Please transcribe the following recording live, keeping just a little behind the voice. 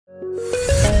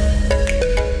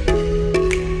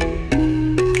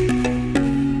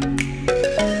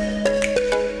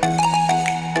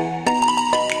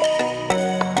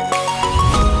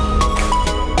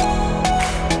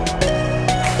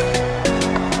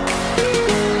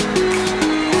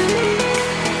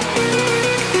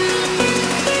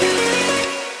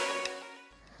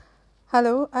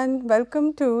Hello and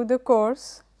welcome to the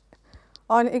course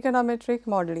on econometric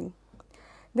modeling.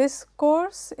 This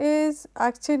course is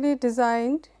actually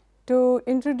designed to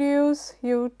introduce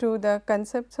you to the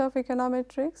concepts of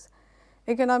econometrics,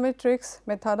 econometrics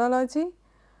methodology,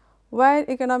 where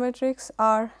econometrics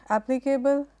are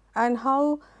applicable and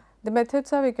how the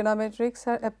methods of econometrics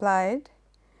are applied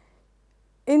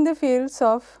in the fields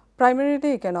of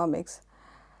primarily economics.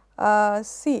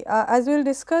 As we will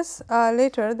discuss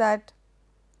later, that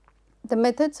the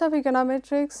methods of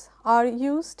econometrics are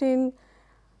used in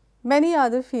many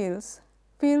other fields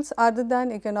other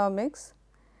than economics,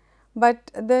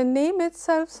 but the name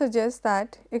itself suggests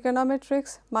that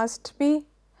econometrics must be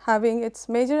having its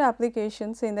major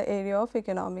applications in the area of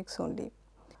economics only.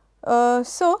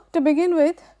 So, to begin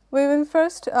with, we will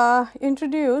first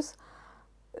introduce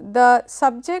the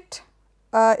subject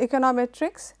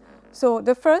econometrics. So,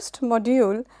 the first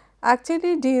module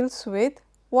actually deals with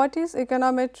what is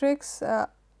econometrics,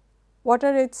 what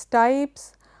are its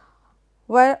types,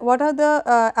 what are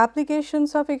the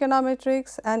applications of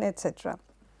econometrics, and etc.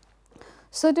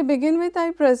 So, to begin with,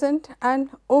 I present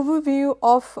an overview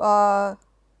of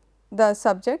the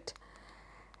subject.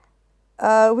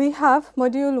 We have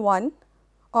module 1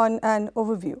 on an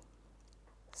overview.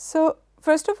 So,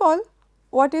 first of all,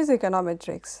 what is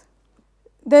econometrics?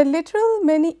 The literal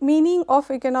meaning of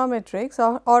econometrics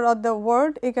or of the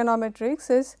word econometrics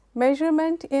is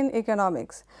measurement in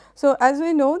economics. So, as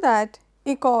we know that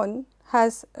econ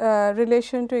has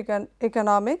relation to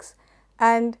economics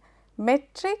and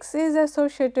metrics is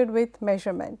associated with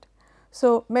measurement.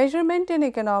 So, measurement in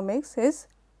economics is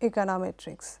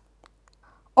econometrics.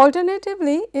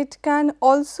 Alternatively, it can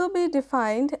also be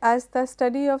defined as the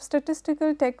study of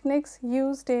statistical techniques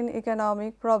used in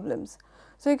economic problems.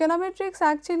 So, econometrics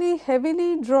actually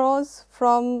heavily draws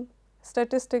from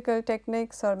statistical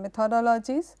techniques or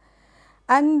methodologies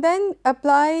and then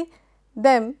apply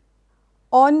them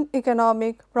on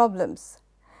economic problems.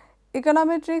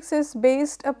 Econometrics is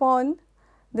based upon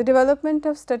the development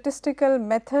of statistical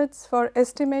methods for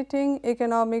estimating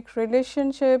economic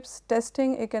relationships,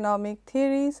 testing economic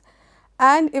theories,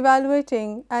 and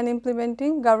evaluating and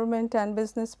implementing government and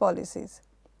business policies.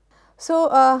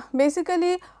 So,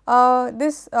 basically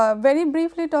this very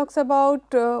briefly talks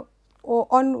about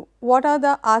on what are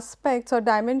the aspects or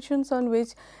dimensions on which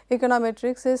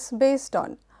econometrics is based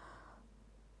on.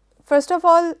 First of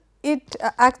all, it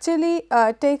actually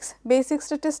takes basic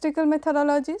statistical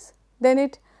methodologies, then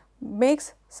it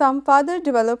makes some further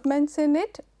developments in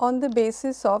it on the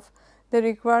basis of the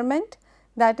requirement.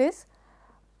 That is,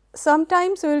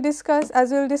 sometimes we will discuss,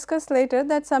 as we will discuss later,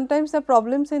 that sometimes the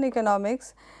problems in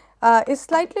economics is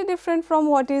slightly different from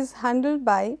what is handled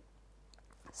by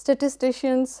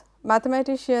statisticians,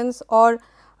 mathematicians, or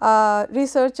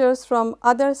researchers from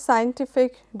other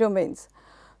scientific domains.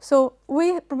 So,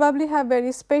 we probably have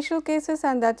very special cases,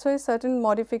 and that is why certain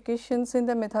modifications in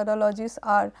the methodologies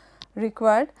are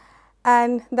required,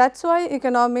 and that is why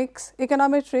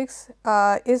econometrics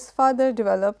is further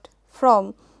developed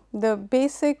from the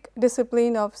basic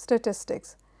discipline of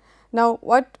statistics. Now,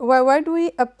 where do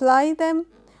we apply them?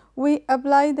 We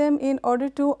apply them in order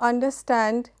to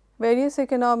understand various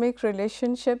economic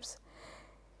relationships,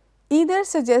 either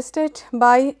suggested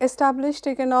by established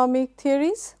economic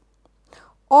theories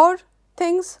or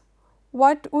things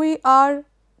that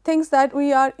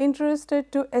we are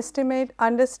interested to estimate,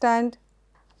 understand,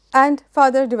 and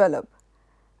further develop.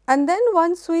 And then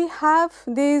once we have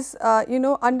these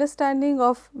understanding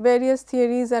of various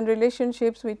theories and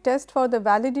relationships, we test for the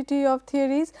validity of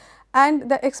theories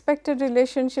and the expected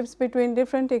relationships between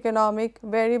different economic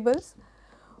variables.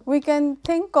 We can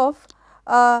think of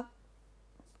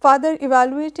further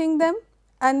evaluating them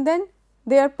and then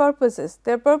their purposes.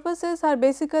 Their purposes are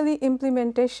basically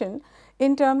implementation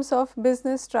in terms of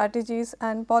business strategies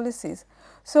and policies.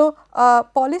 So,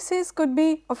 policies could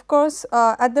be of course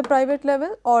at the private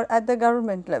level or at the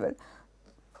government level.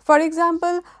 For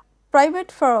example,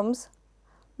 private firms,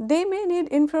 they may need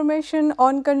information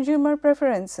on consumer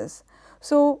preferences.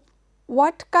 So,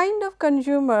 what kind of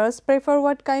consumers prefer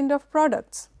what kind of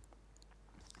products?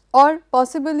 Or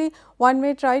possibly one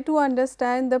may try to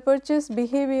understand the purchase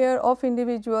behavior of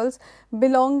individuals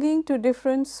belonging to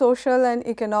different social and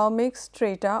economic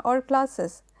strata or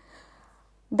classes.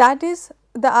 That is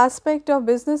the aspect of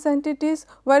business entities,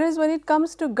 whereas when it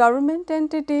comes to government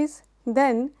entities,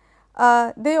 then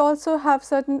they also have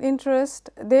certain interest.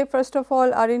 They first of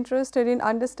all are interested in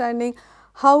understanding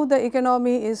how the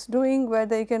economy is doing, where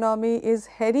the economy is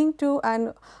heading to,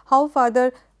 and how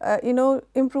further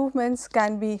improvements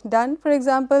can be done. For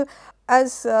example,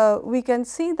 as we can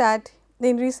see that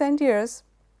in recent years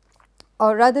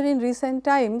or rather in recent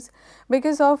times,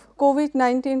 because of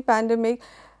COVID-19 pandemic,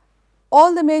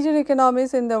 all the major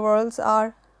economies in the world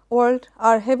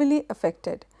are heavily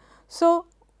affected. So,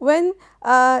 when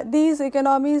these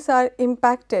economies are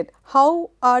impacted, how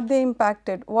are they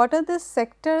impacted? What are the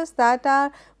sectors that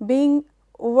are being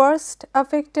worst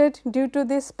affected due to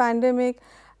this pandemic,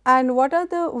 and what are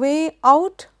the way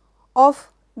out of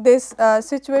this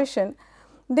situation?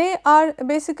 They are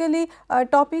basically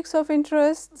topics of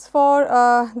interest for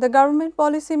the government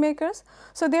policy makers.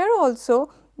 So, there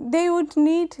also they would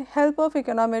need help of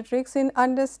econometrics in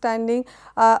understanding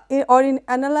or in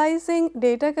analyzing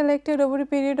data collected over a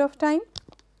period of time,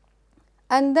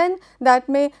 and then that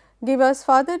may give us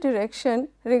further direction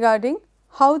regarding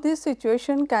how this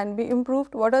situation can be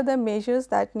improved, what are the measures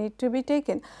that need to be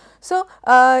taken. So,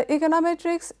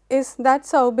 econometrics is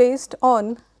that's how based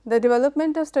on the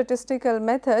development of statistical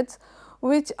methods,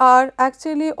 which are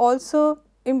actually also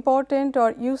important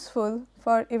or useful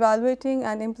for evaluating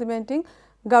and implementing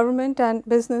government and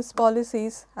business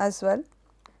policies as well.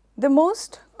 The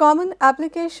most common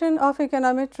application of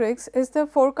econometrics is the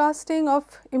forecasting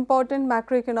of important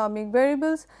macroeconomic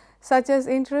variables such as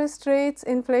interest rates,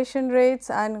 inflation rates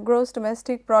and gross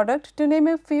domestic product, to name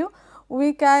a few.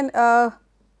 We can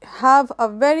have a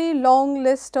very long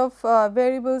list of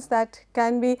variables that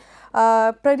can be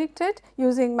predicted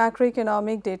using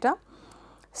macroeconomic data.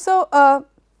 So,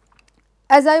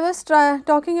 as I was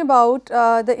talking about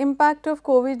the impact of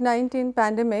COVID-19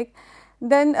 pandemic,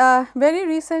 then very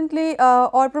recently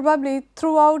or probably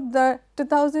throughout the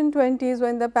 2020s,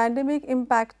 when the pandemic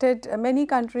impacted many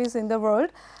countries in the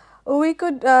world, we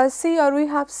could see or we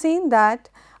have seen that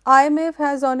IMF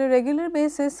has on a regular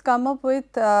basis come up with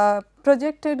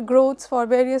projected growths for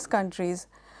various countries.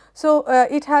 So,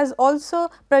 it has also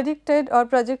predicted or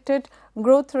projected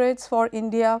growth rates for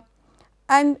India,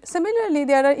 and similarly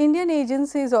there are Indian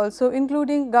agencies also,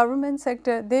 including government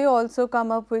sector, they also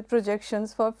come up with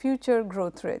projections for future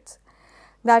growth rates,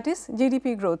 that is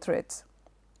GDP growth rates.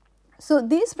 So,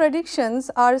 these predictions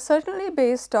are certainly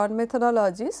based on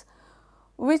methodologies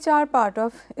which are part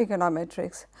of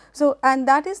econometrics. So, and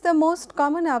that is the most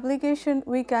common application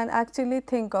we can actually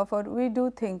think of, or we do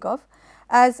think of,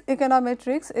 as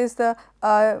econometrics is the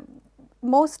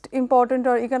most important,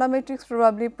 or econometrics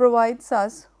probably provides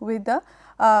us with the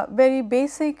very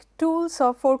basic tools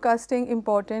of forecasting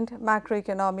important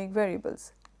macroeconomic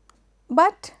variables.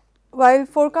 But while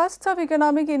forecasts of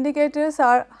economic indicators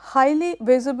are highly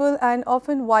visible and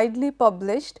often widely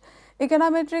published,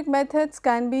 econometric methods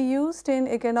can be used in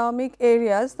economic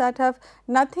areas that have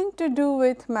nothing to do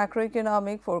with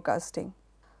macroeconomic forecasting.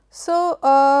 So,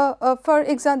 for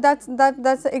example,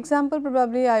 that's the example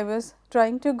probably I was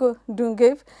trying to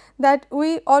give, that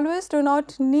we always do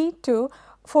not need to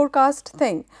forecast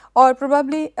thing, or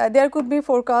probably there could be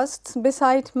forecasts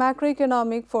beside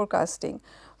macroeconomic forecasting.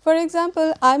 For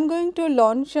example, I am going to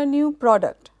launch a new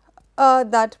product.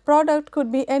 That product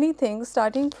could be anything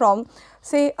starting from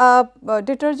say a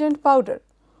detergent powder.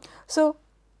 So,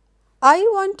 I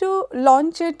want to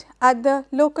launch it at the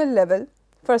local level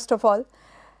first of all.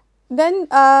 Then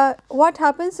what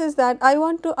happens is that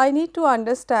I need to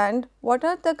understand what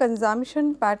are the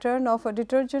consumption pattern of a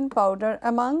detergent powder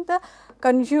among the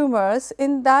consumers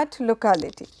in that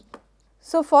locality.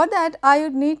 So, for that I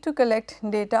would need to collect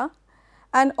data,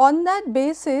 and on that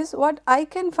basis what I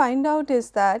can find out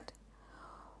is that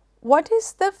what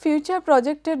is the future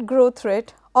projected growth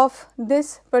rate of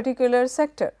this particular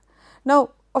sector.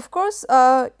 Now, of course,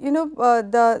 in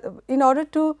order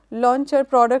to launch a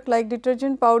product like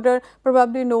detergent powder,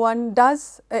 probably no one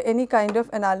does any kind of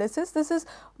analysis. This is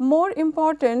more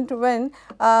important when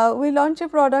we launch a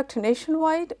product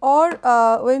nationwide, or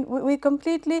when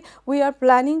we are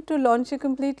planning to launch a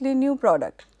completely new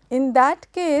product. In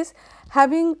that case,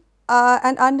 having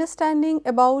an understanding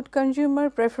about consumer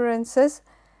preferences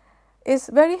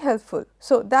is very helpful.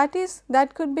 So,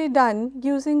 that could be done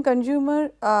using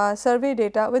consumer survey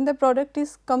data when the product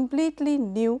is completely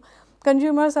new,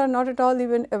 consumers are not at all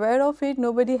even aware of it,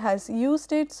 nobody has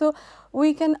used it. So,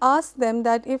 we can ask them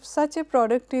that if such a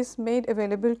product is made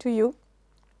available to you,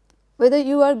 whether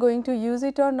you are going to use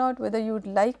it or not, whether you would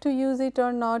like to use it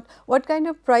or not, what kind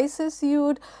of prices you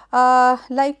would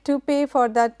like to pay for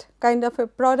that kind of a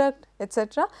product,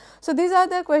 etc. So, these are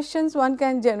the questions one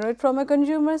can generate from a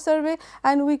consumer survey,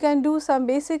 and we can do some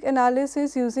basic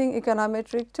analysis using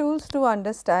econometric tools to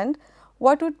understand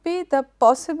what would be the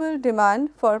possible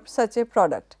demand for such a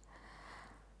product.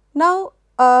 Now,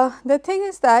 the thing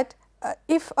is that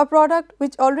if a product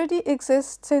which already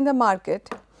exists in the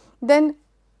market, then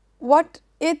what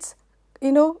its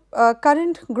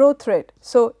current growth rate.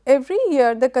 So, every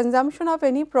year the consumption of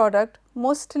any product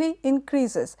mostly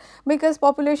increases because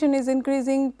population is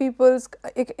increasing, people's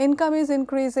income is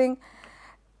increasing,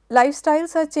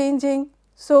 lifestyles are changing.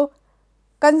 So,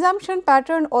 consumption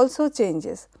pattern also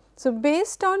changes. So,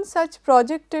 based on such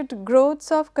projected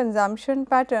growths of consumption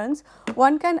patterns,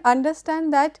 one can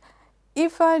understand that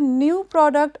if a new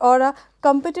product or a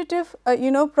competitive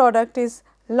product is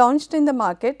launched in the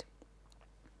market,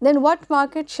 then what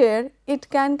market share it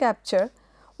can capture,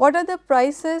 what are the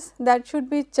prices that should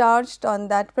be charged on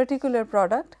that particular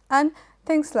product, and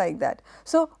things like that.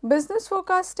 So, business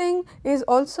forecasting is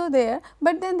also there,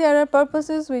 but then there are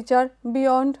purposes which are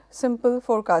beyond simple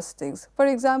forecastings. For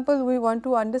example, we want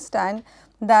to understand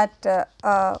that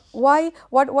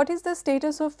what is the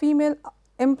status of female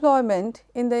employment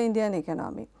in the Indian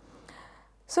economy.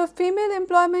 So, female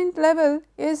employment level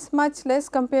is much less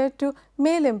compared to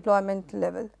male employment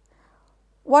level.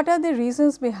 What are the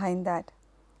reasons behind that?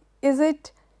 Has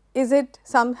it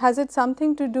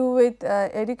something to do with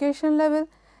education level?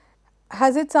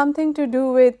 Has it something to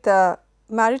do with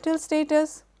marital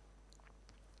status,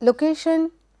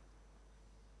 location,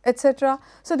 etc.?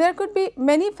 So, there could be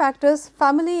many factors,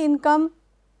 family income,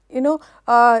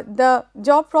 the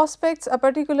job prospects, a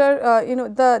particular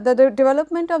the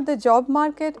development of the job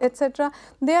market, etc.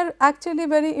 They are actually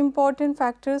very important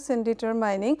factors in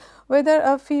determining whether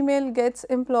a female gets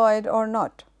employed or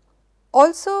not.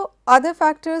 Also, other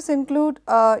factors include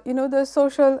the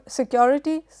social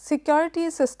security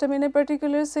system in a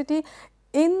particular city.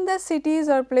 In the cities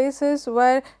or places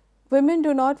where women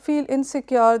do not feel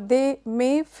insecure, they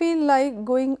may feel like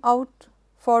going out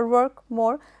for work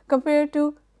more compared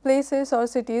to places or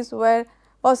cities where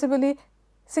possibly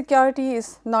security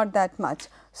is not that much.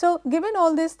 So, given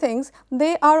all these things,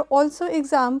 they are also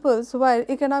examples where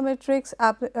econometrics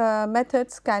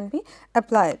methods can be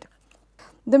applied.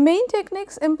 The main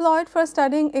techniques employed for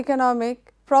studying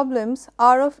economic problems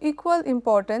are of equal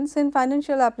importance in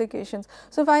financial applications.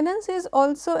 So, finance is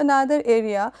also another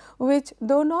area which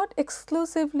though not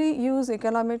exclusively use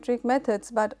econometric methods,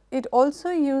 but it also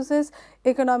uses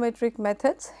econometric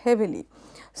methods heavily.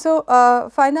 So,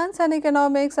 finance and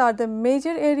economics are the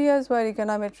major areas where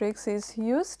econometrics is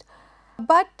used,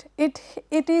 but it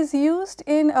is used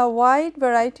in a wide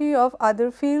variety of other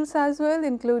fields as well,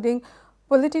 including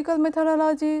political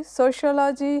methodology,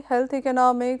 sociology, health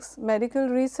economics, medical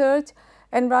research,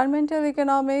 environmental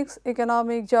economics,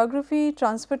 economic geography,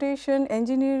 transportation,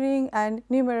 engineering, and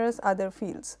numerous other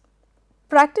fields.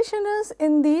 Practitioners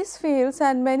in these fields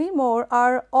and many more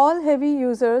are all heavy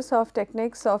users of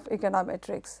techniques of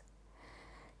econometrics.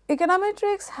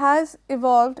 Econometrics has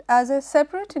evolved as a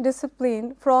separate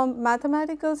discipline from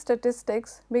mathematical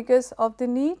statistics because of the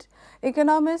need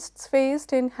economists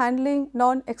faced in handling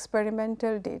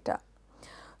non-experimental data.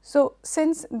 So,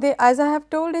 since they, as I have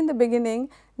told in the beginning,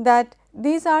 that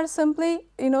these are simply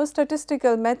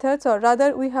statistical methods, or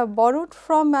rather we have borrowed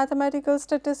from mathematical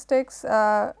statistics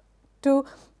to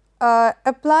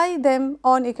apply them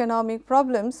on economic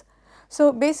problems.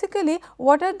 So, basically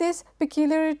what are these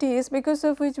peculiarities because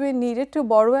of which we needed to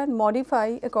borrow and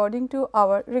modify according to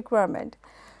our requirement.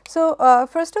 So,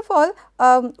 first of all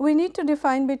we need to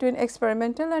define between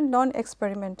experimental and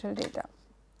non-experimental data.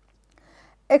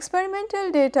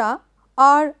 Experimental data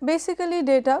are basically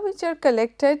data which are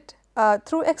collected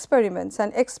through experiments,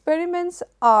 and experiments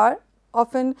are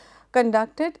often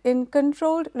conducted in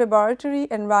controlled laboratory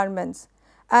environments,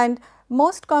 and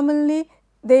most commonly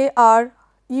they are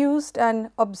used and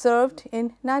observed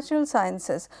in natural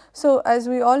sciences. So, as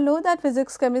we all know that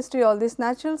physics, chemistry, all these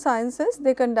natural sciences,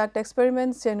 they conduct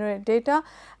experiments, generate data,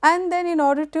 and then in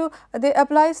order to they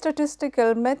apply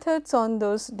statistical methods on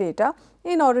those data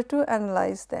in order to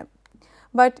analyze them.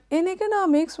 But in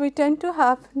economics we tend to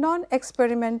have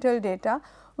non-experimental data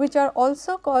which are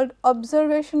also called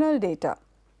observational data.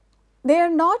 They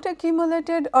are not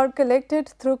accumulated or collected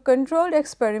through controlled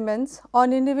experiments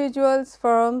on individuals,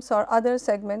 firms, or other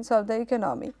segments of the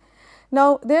economy.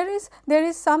 Now, there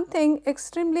is something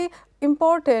extremely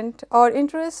important or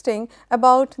interesting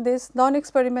about this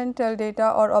non-experimental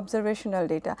data or observational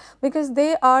data, because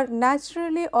they are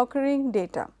naturally occurring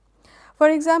data. For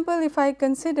example, if I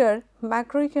consider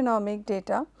macroeconomic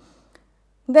data,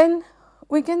 then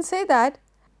we can say that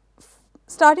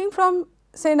starting from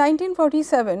say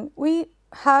 1947, we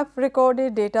have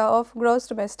recorded data of gross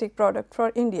domestic product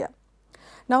for India.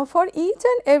 Now, for each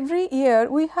and every year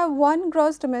we have one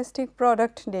gross domestic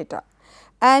product data,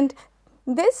 and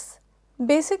this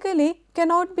basically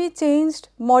cannot be changed,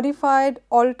 modified,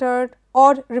 altered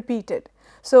or repeated.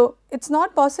 So, it is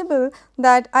not possible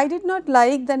that I did not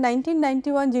like the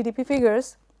 1991 GDP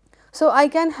figures. So, I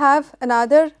can have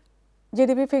another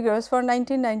GDP figures for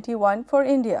 1991 for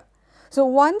India. So,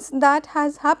 once that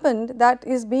has happened, that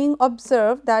is being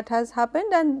observed, that has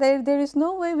happened, and there is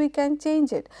no way we can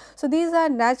change it. So, these are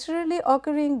naturally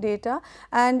occurring data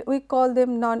and we call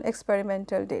them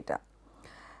non-experimental data.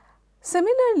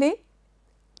 Similarly,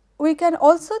 we can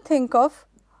also think of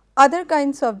other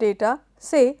kinds of data.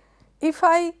 Say, if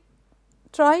I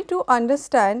try to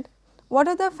understand what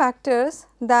are the factors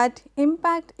that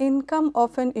impact income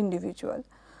of an individual.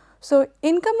 So,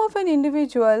 income of an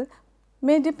individual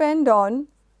may depend on,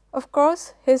 of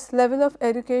course, his level of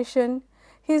education,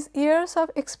 his years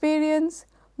of experience,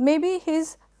 maybe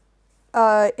his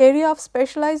area of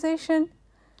specialization.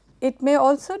 It may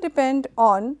also depend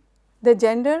on the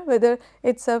gender, whether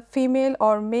it is a female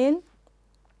or male.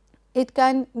 It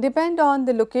can depend on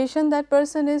the location that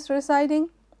person is residing.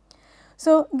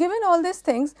 So, given all these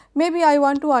things, maybe I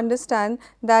want to understand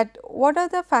that what are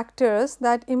the factors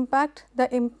that impact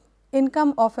the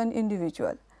income of an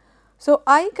individual. So,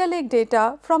 I collect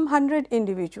data from 100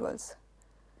 individuals,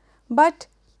 but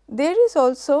there is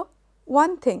also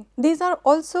one thing, these are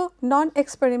also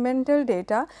non-experimental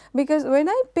data, because when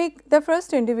I pick the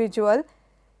first individual,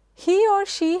 he or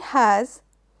she has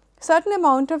certain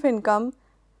amount of income,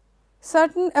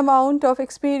 certain amount of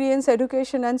experience,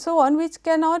 education and so on, which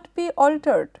cannot be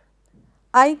altered.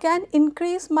 I can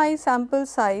increase my sample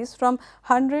size from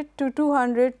 100 to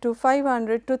 200 to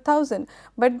 500 to 1000,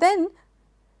 but then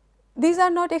these are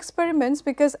not experiments,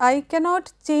 because I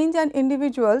cannot change an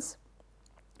individual's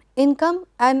income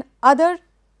and other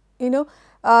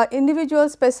individual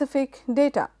specific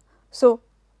data. So,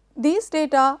 these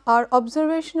data are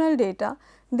observational data,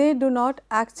 they do not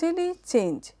actually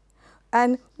change,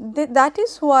 and that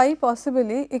is why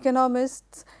possibly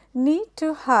economists need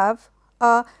to have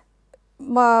a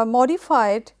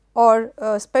modified or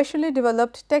specially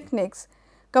developed techniques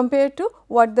compared to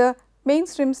what the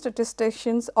mainstream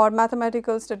statisticians or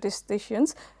mathematical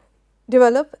statisticians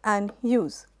develop and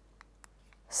use.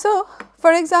 So,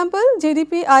 for example,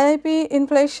 GDP, IIP,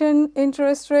 inflation,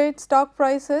 interest rate, stock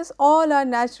prices, all are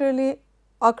naturally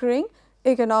occurring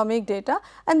economic data,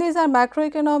 and these are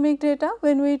macroeconomic data.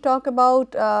 When we talk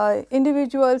about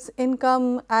individuals'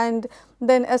 income and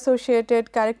then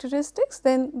associated characteristics,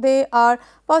 then they are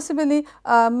possibly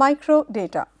micro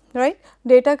data, right,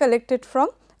 data collected from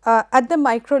at the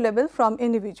micro level from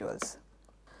individuals.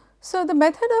 So, the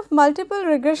method of multiple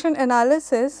regression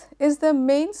analysis is the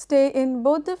mainstay in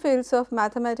both the fields of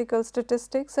mathematical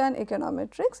statistics and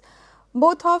econometrics.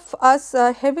 Both of us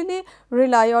heavily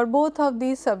rely, or both of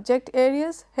these subject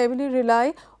areas heavily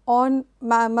rely on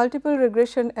multiple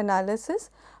regression analysis,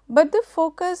 but the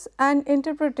focus and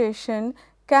interpretation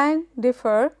can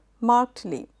differ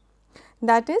markedly.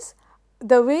 That is,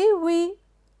 the way we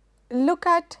look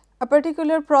at a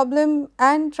particular problem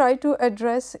and try to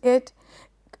address it,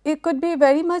 it could be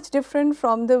very much different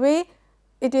from the way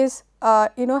it is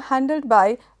handled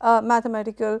by a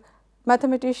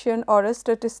mathematician or a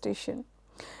statistician.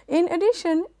 In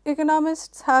addition,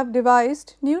 economists have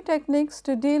devised new techniques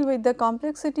to deal with the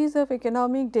complexities of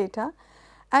economic data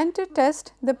and to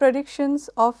test the predictions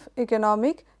of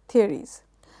economic theories.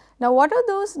 Now, what are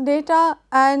those data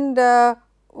and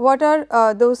what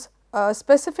are those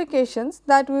specifications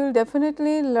that we will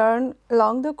definitely learn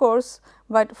along the course,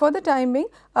 but for the time being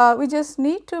we just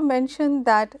need to mention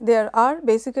that there are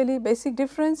basically basic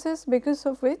differences, because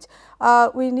of which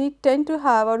we need to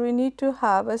have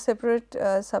a separate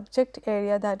subject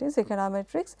area, that is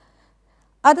econometrics,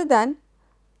 other than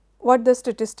what the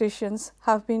statisticians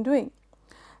have been doing.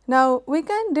 Now, we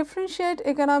can differentiate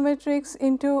econometrics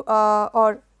into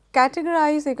or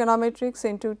categorize econometrics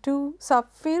into two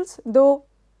subfields, though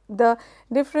the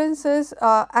differences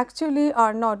actually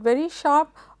are not very sharp,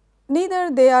 neither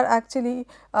they are actually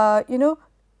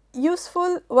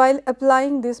useful while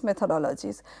applying these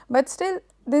methodologies, but still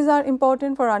these are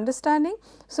important for understanding.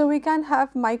 So, we can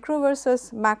have micro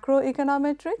versus macro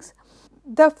econometrics.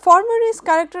 The former is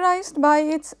characterized by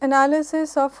its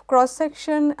analysis of cross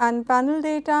section and panel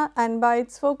data and by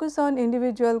its focus on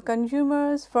individual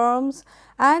consumers, firms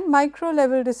and micro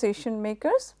level decision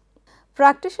makers.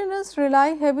 Practitioners rely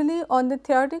heavily on the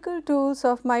theoretical tools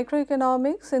of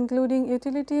microeconomics, including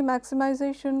utility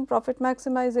maximization, profit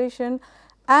maximization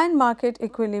and market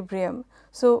equilibrium.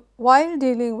 So, while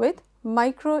dealing with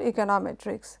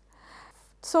microeconometrics.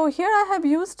 So, here I have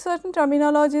used certain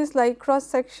terminologies like cross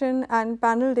section and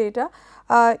panel data.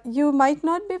 You might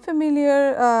not be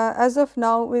familiar as of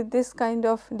now with this kind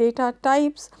of data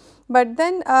types, but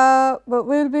then we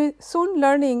will be soon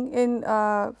learning in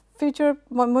future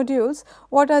modules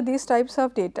what are these types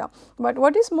of data. But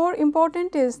what is more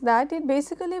important is that it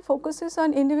basically focuses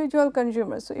on individual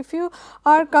consumers. So, if you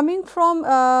are coming from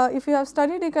if you have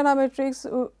studied econometrics,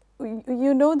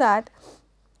 you know that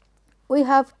we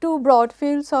have two broad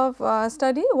fields of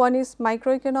study, one is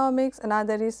microeconomics,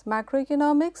 another is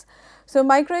macroeconomics. So,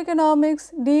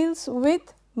 microeconomics deals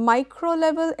with micro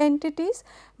level entities,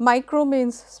 micro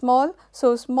means small.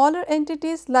 So, smaller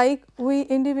entities like we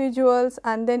individuals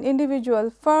and then individual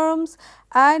firms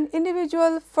and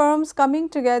individual firms coming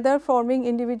together forming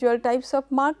individual types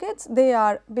of markets, they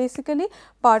are basically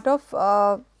part of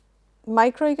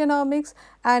microeconomics.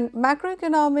 And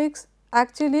macroeconomics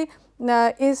actually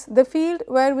is the field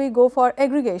where we go for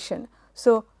aggregation.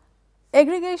 So,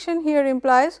 aggregation here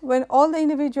implies when all the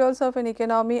individuals of an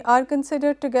economy are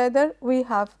considered together, we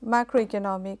have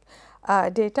macroeconomic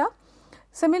data.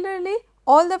 Similarly,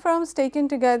 all the firms taken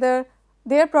together,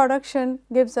 their production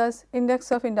gives us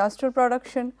index of industrial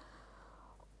production.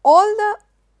 All the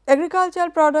agricultural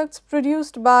products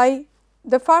produced by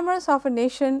the farmers of a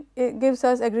nation, it gives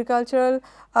us agricultural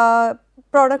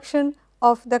production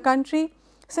of the country.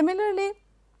 Similarly,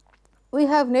 we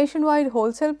have nationwide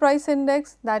wholesale price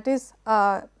index, that is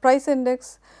price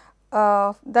index,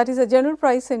 that is a general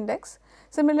price index.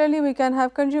 Similarly, we can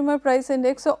have consumer price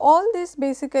index. So, all these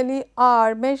basically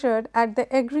are measured at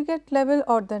the aggregate level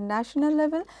or the national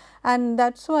level, and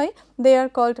that is why they are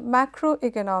called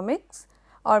macroeconomics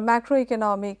or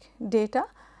macroeconomic data.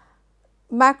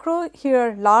 Macro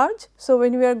here large. So,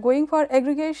 when we are going for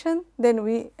aggregation, then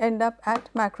we end up at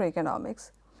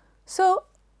macroeconomics. So,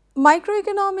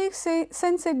 microeconomics,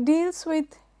 since it deals with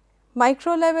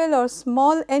micro level or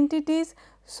small entities,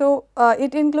 so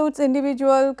it includes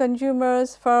individual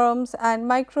consumers, firms and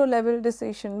micro level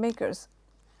decision makers,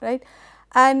 right.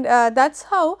 And that is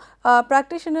how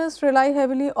practitioners rely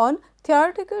heavily on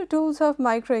theoretical tools of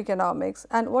microeconomics.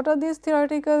 And what are these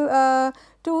theoretical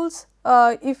tools?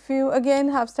 If you again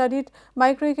have studied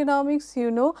microeconomics,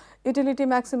 you know utility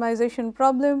maximization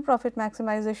problem, profit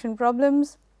maximization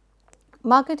problems,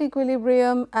 market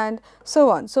equilibrium and so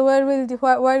on. So, where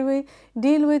we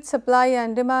deal with supply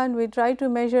and demand, we try to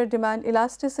measure demand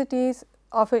elasticities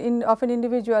of an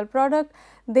individual product.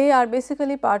 They are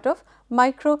basically part of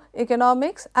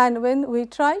microeconomics, and when we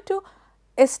try to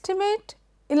estimate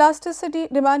elasticity,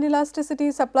 demand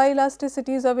elasticity, supply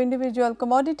elasticities of individual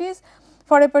commodities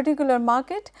for a particular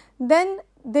market, then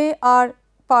they are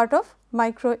part of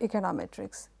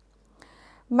microeconometrics.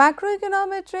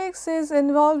 Macroeconometrics is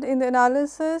involved in the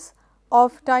analysis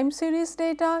of time series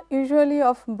data, usually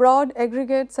of broad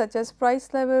aggregates such as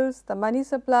price levels, the money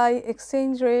supply,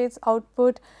 exchange rates,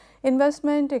 output,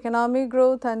 investment, economic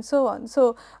growth and so on.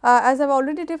 So, as I have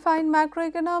already defined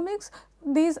macroeconomics,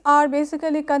 these are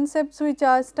basically concepts which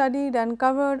are studied and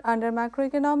covered under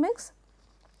macroeconomics,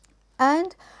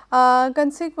 and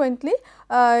consequently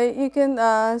you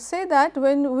can say that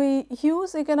when we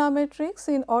use econometrics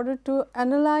in order to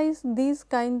analyze these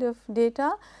kind of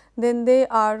data, then they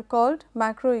are called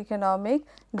macroeconomic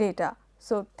data.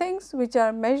 So, things which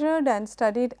are measured and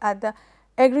studied at the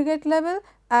aggregate level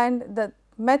and the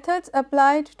methods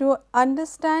applied to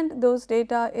understand those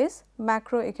data is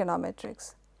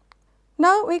macroeconometrics.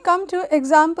 Now, we come to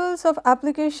examples of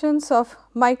applications of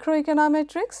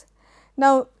microeconometrics.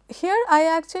 Now, here I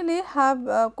actually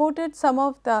have quoted some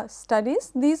of the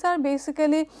studies. These are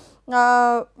basically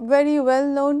very well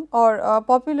known or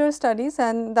popular studies,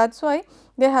 and that is why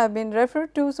they have been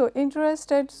referred to. So,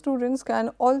 interested students can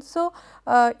also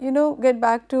get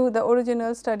back to the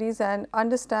original studies and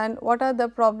understand what are the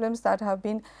problems that have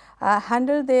been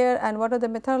handled there and what are the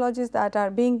methodologies that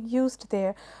are being used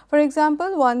there. For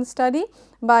example, one study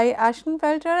by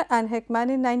Ashenfelter and Heckman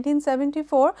in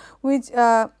 1974, which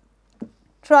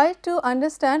try to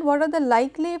understand what are the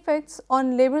likely effects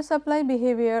on labor supply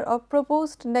behavior of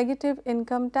proposed negative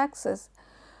income taxes.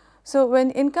 So,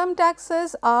 when income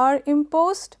taxes are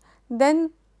imposed, then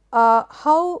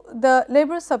how the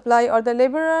labor supply or the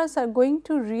laborers are going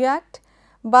to react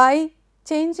by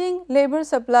changing labor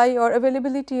supply or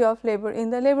availability of labor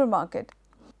in the labor market.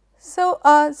 So,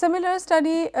 a similar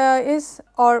study is,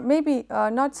 or maybe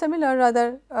not similar,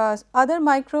 rather other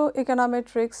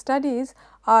microeconometric studies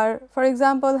are, for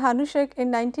example, Hanushek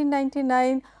in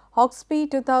 1999,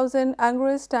 Hawksby 2000,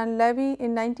 Angrist and Levy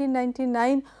in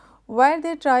 1999, where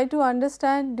they try to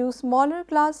understand, do smaller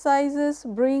class sizes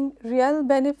bring real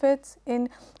benefits in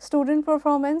student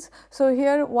performance. So,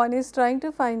 here one is trying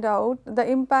to find out the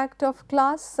impact of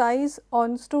class size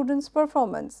on students'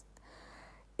 performance.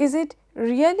 Is it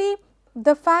really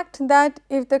the fact that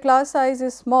if the class size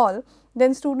is small,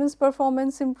 then students'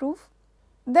 performance improve.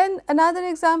 Then another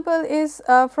example is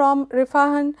from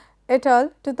Rifahan et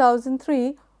al.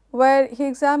 2003, where he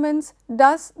examines,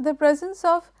 does the presence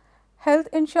of health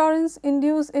insurance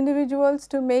induce individuals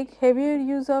to make heavier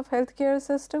use of healthcare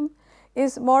system?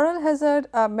 Is moral hazard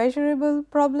a measurable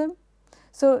problem?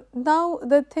 So, now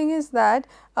the thing is that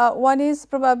one is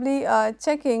probably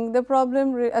checking the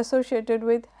problem associated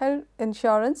with health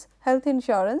insurance.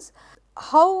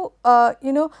 How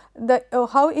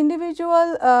how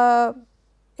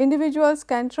individuals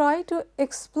can try to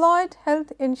exploit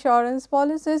health insurance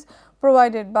policies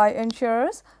provided by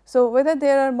insurers. So, whether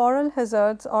there are moral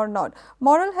hazards or not.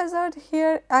 Moral hazard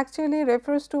here actually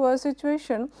refers to a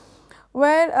situation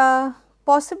where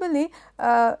possibly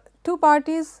two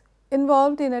parties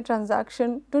involved in a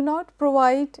transaction do not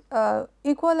provide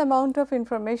equal amount of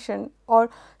information or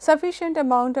sufficient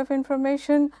amount of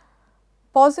information,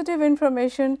 positive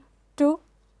information to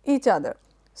each other.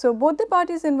 So, both the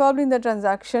parties involved in the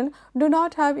transaction do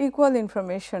not have equal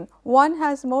information. One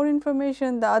has more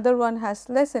information, the other one has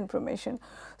less information.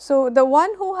 So, the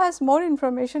one who has more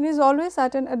information is always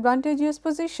at an advantageous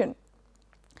position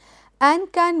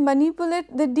and can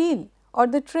manipulate the deal or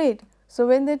the trade. So,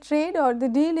 when the trade or the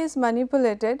deal is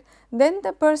manipulated, then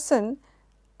the person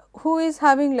who is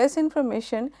having less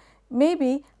information may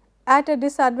be at a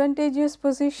disadvantageous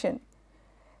position.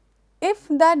 If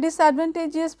that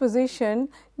disadvantageous position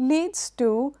leads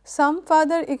to some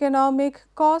further economic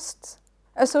costs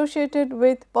associated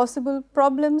with possible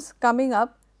problems coming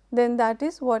up, then that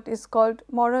is what is called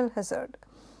moral hazard.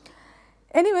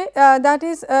 Anyway, that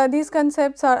is these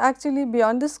concepts are actually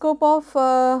beyond the scope of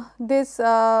this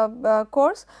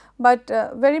course, but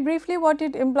very briefly what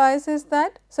it implies is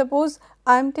that suppose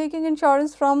I am taking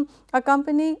insurance from a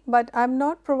company, but I am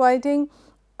not providing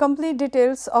complete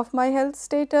details of my health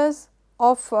status,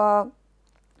 of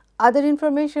other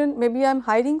information, maybe I am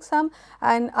hiding some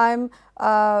and I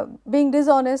am being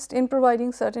dishonest in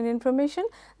providing certain information,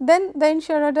 then the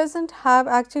insurer does not have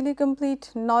actually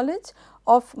complete knowledge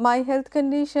of my health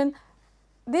condition.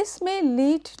 This may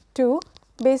lead to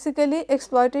basically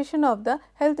exploitation of the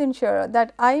health insurer,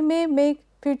 that I may make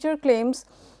future claims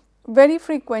very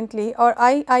frequently, or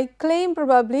I claim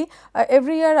probably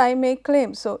every year I make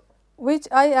claims. So, which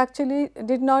I actually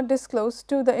did not disclose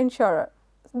to the insurer.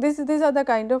 These are the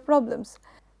kind of problems.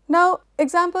 Now,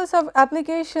 examples of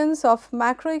applications of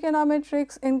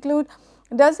macroeconometrics include,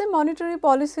 does a monetary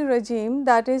policy regime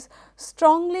that is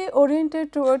strongly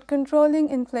oriented toward controlling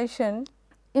inflation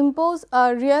impose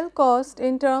a real cost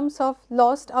in terms of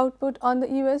lost output on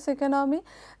the US economy?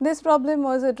 This problem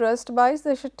was addressed by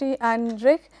Sujata and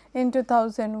Rick in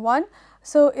 2001.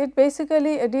 So, it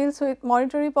basically deals with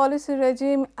monetary policy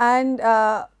regime and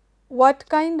what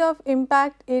kind of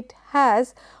impact it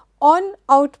has on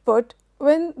output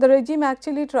when the regime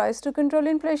actually tries to control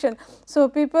inflation. So,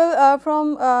 people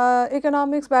from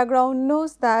economics background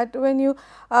knows that when you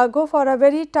go for a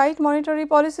very tight monetary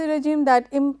policy regime, that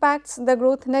impacts the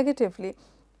growth negatively,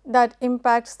 that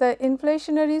impacts the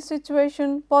inflationary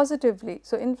situation positively.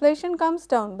 So, inflation comes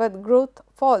down, but growth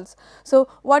falls. So,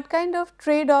 what kind of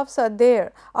trade-offs are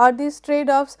there? Are these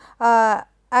trade-offs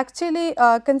actually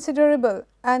considerable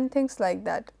and things like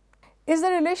that? Is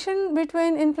the relation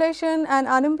between inflation and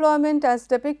unemployment as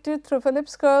depicted through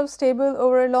Phillips curve stable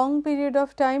over a long period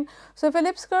of time? So,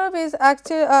 Phillips curve is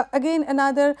actually again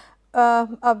another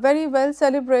a very well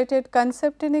celebrated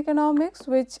concept in economics,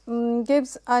 which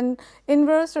gives an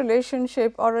inverse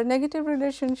relationship or a negative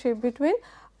relationship between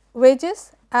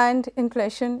wages and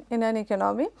inflation in an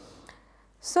economy.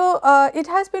 So, it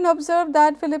has been observed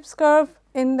that Phillips curve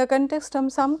in the context of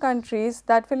some countries,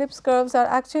 that Phillips curves are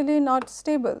actually not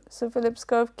stable. So, Phillips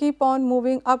curve keep on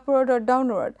moving upward or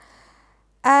downward,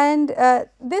 and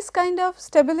this kind of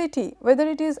stability, whether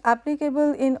it is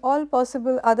applicable in all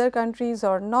possible other countries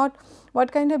or not,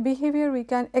 what kind of behavior we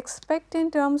can expect in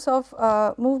terms of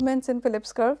movements in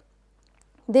Phillips curve,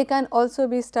 they can also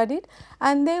be studied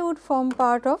and they would form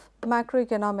part of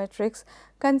macroeconometrics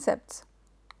concepts.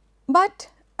 But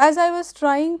as I was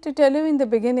trying to tell you in the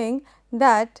beginning,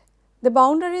 that the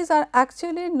boundaries are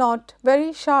actually not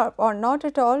very sharp or not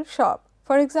at all sharp.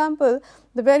 For example,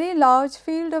 the very large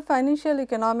field of financial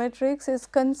econometrics is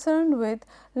concerned with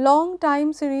long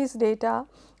time series data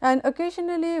and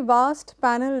occasionally vast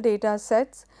panel data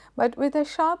sets, but with a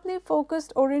sharply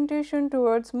focused orientation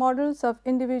towards models of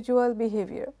individual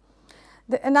behavior.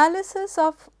 The analysis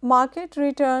of market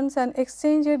returns and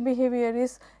exchange rate behavior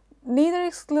is neither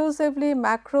exclusively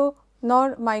macro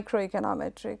nor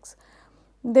microeconometrics.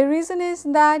 The reason is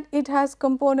that it has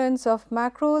components of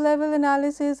macro level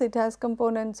analysis, it has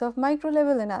components of micro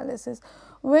level analysis.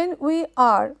 When we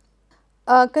are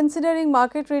considering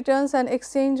market returns and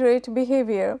exchange rate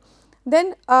behavior,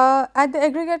 then at the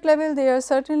aggregate level they are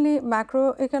certainly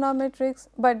macroeconometrics,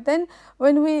 but then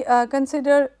when we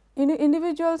consider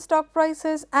individual stock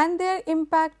prices and their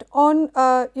impact on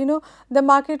the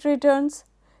market returns,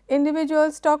 individual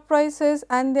stock prices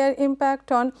and their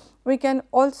impact on, we can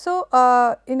also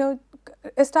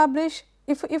establish,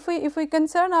 if we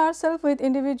concern ourselves with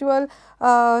individual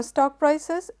stock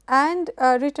prices and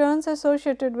returns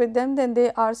associated with them, then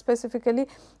they are specifically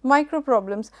micro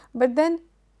problems. But then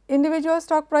individual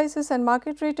stock prices and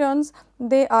market returns,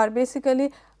 they are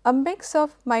basically a mix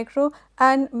of micro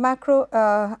and macro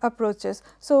approaches.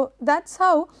 So, that is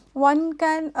how one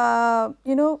can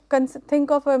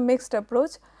think of a mixed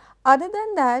approach. Other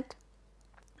than that,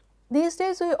 these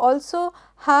days we also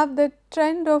have the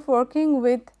trend of working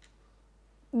with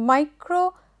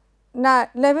micro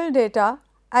level data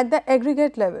at the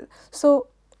aggregate level. So,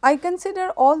 I consider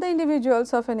all the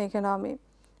individuals of an economy,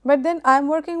 but then I am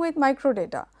working with micro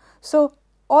data. So,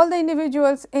 all the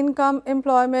individuals, income,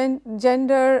 employment,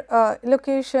 gender,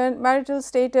 location, marital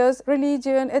status,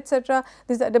 religion, etc.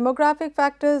 These are demographic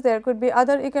factors. There could be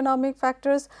other economic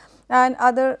factors and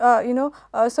other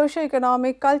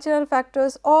socio-economic, cultural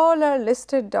factors, all are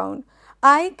listed down.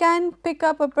 I can pick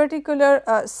up a particular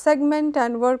segment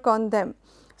and work on them.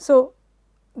 So,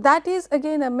 that is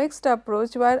again a mixed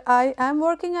approach where I am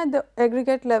working at the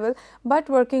aggregate level, but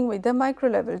working with the micro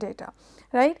level data,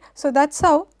 right. So, that is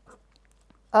how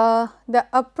the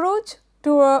approach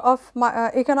to of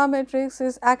econometrics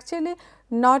is actually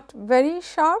not very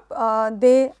sharp.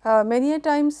 They many a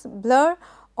times blur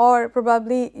or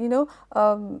probably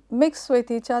mix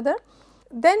with each other.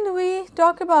 Then we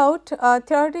talk about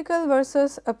theoretical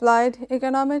versus applied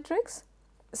econometrics.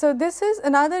 So, this is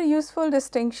another useful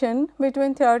distinction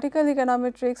between theoretical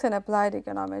econometrics and applied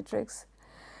econometrics.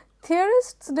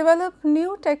 Theorists develop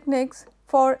new techniques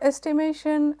for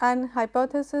estimation and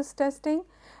hypothesis testing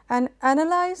and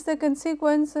analyze the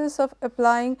consequences of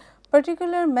applying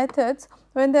particular methods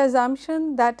when the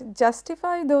assumption that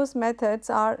justify those methods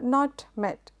are not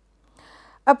met.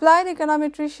 Applied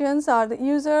econometricians are the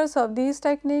users of these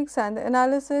techniques and the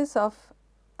analysis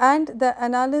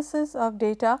of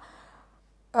data,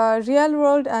 real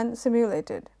world and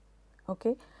simulated.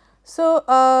 Okay.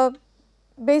 So,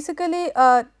 basically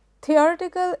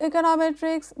theoretical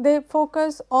econometrics, they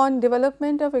focus on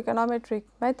development of econometric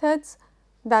methods,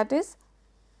 that is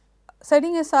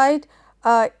setting aside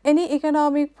any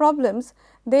economic problems,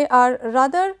 they are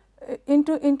rather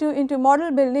into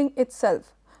model building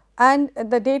itself, and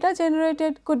the data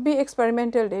generated could be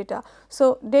experimental data.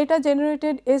 So, data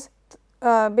generated is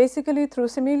basically through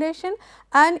simulation,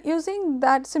 and using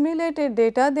that simulated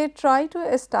data they try to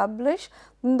establish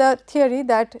the theory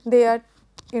that they are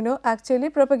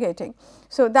actually propagating.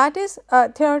 So, that is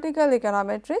theoretical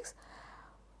econometrics,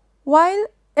 while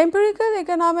empirical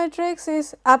econometrics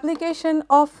is application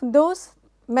of those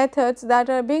methods that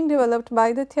are being developed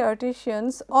by the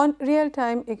theoreticians on real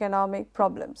time economic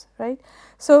problems, right.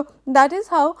 So, that is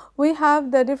how we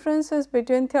have the differences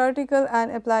between theoretical and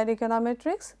applied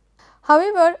econometrics.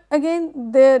 However,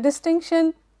 again the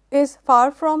distinction is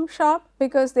far from sharp,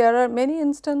 because there are many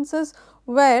instances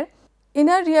where in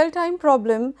a real time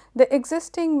problem the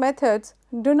existing methods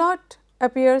do not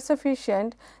appear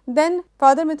sufficient, then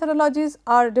further methodologies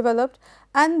are developed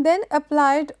and then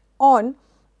applied on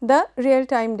the real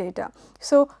time data.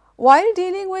 So, while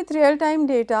dealing with real time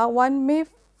data, one may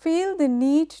feel the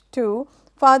need to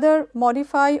further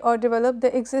modify or develop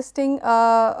the existing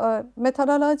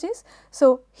methodologies.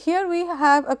 So, here we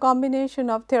have a combination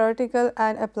of theoretical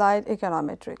and applied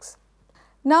econometrics.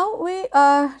 Now, we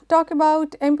talk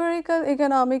about empirical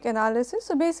economic analysis.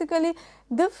 So, basically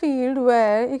the field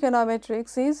where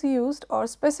econometrics is used, or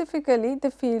specifically the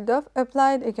field of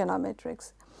applied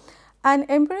econometrics. An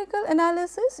empirical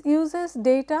analysis uses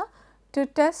data to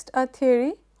test a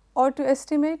theory or to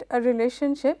estimate a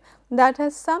relationship that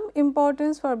has some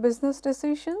importance for business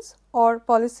decisions or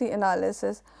policy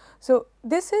analysis. So,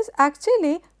 this is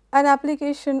actually an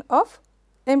application of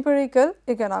empirical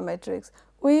econometrics.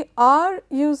 We are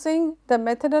using the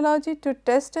methodology to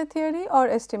test a theory or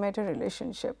estimate a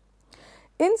relationship.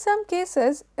 In some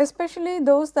cases, especially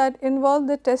those that involve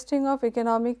the testing of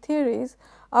economic theories,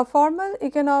 a formal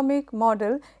economic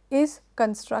model is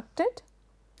constructed.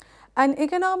 An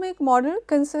economic model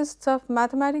consists of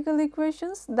mathematical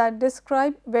equations that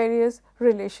describe various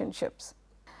relationships.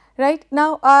 Right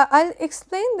now, I will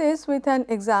explain this with an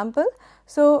example.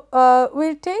 So, we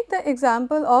will take the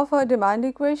example of a demand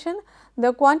equation.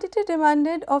 The quantity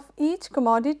demanded of each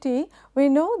commodity, we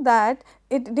know that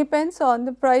it depends on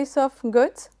the price of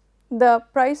goods, the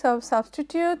price of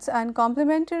substitutes and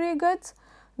complementary goods,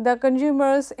 the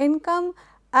consumer's income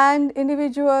and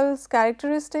individuals'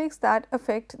 characteristics that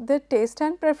affect the taste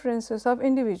and preferences of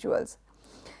individuals.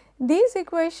 These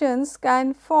equations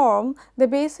can form the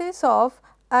basis of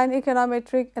an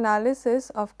econometric analysis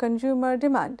of consumer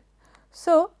demand.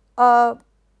 So,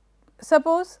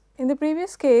 suppose in the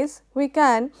previous case we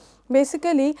can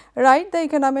basically write the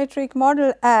econometric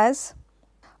model as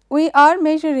we are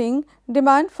measuring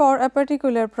demand for a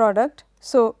particular product.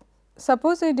 So,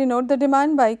 suppose we denote the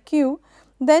demand by Q,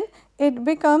 then it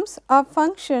becomes a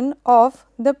function of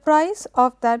the price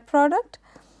of that product,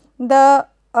 the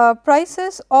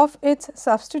prices of its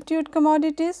substitute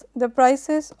commodities, the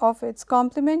prices of its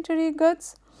complementary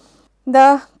goods,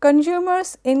 the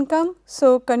consumer's income,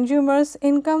 so consumer's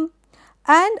income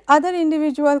and other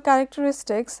individual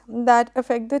characteristics that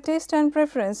affect the taste and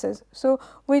preferences. So,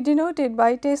 we denote it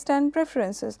by taste and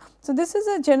preferences. So, this is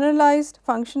a generalized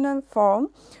functional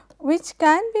form which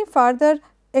can be further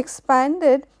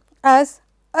expanded as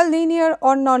a linear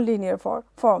or non-linear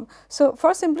form. So,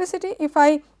 for simplicity, if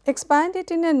I expand it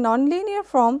in a non-linear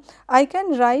form, I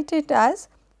can write it as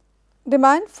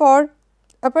demand for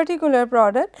a particular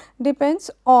product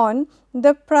depends on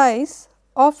the price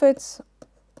of its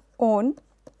own,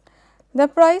 the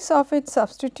price of its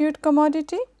substitute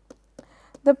commodity,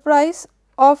 the price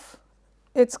of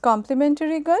its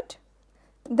complementary good,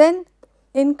 then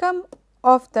income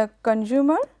of the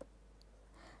consumer,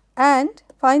 and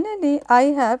finally, I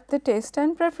have the taste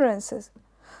and preferences.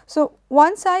 So,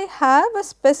 once I have a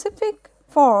specific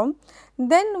form,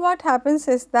 then what happens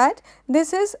is that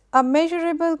this is a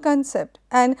measurable concept,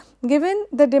 and given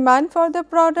the demand for the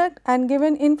product and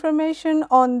given information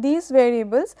on these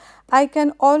variables, I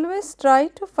can always try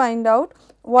to find out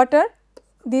what are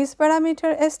these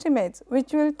parameter estimates,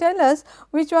 which will tell us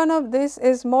which one of this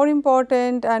is more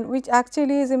important and which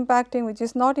actually is impacting, which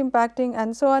is not impacting,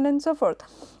 and so on and so forth.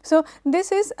 So,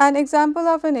 this is an example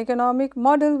of an economic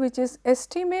model which is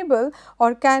estimable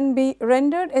or can be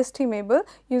rendered estimable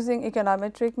using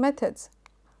econometric methods.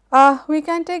 We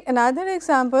can take another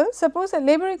example. Suppose a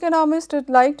labor economist would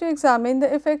like to examine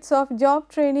the effects of job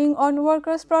training on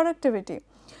workers' productivity.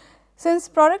 Since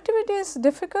productivity is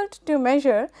difficult to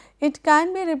measure, it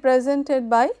can be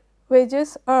represented by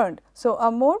wages earned. So,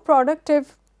 a more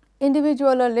productive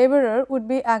individual or laborer would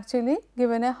be actually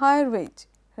given a higher wage,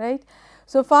 right.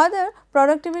 So, further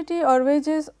productivity or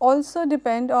wages also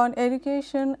depend on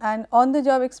education and on the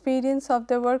job experience of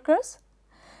the workers.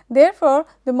 Therefore,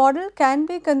 the model can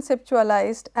be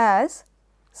conceptualized as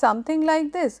something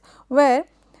like this, where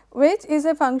wage is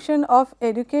a function of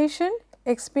education,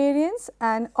 experience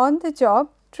and on the job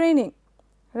training,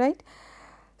 right.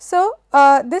 So,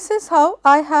 this is how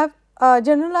I have a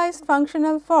generalized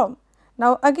functional form.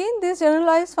 Now, again this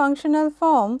generalized functional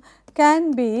form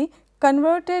can be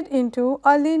converted into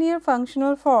a linear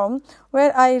functional form,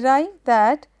 where I write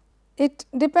that it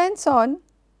depends on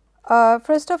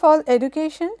first of all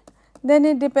education, then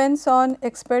it depends on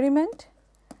experiment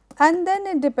and then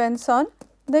it depends on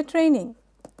the training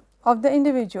of the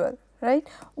individual, right.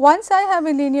 Once I have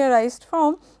a linearized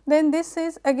form, then this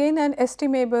is again an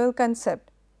estimable concept.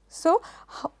 So,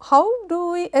 how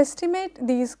do we estimate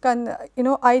these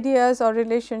ideas or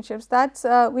relationships, that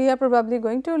is we are probably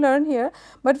going to learn here,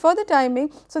 but for the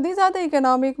timing. So, these are the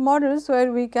economic models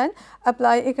where we can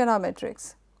apply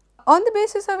econometrics. On the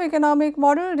basis of economic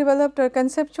model developed or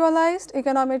conceptualized,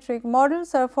 econometric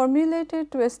models are formulated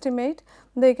to estimate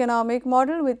the economic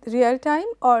model with real time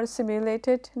or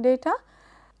simulated data.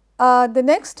 The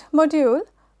next module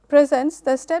presents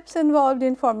the steps involved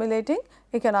in formulating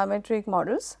econometric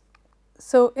models.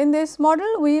 So, in this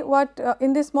model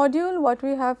in this module what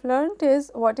we have learned is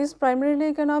what is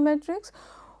primarily econometrics,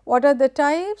 what are the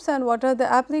types and what are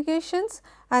the applications,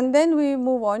 and then we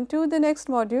move on to the next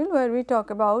module where we talk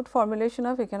about formulation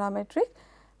of econometric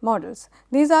models.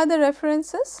 These are the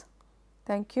references.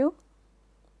 Thank you.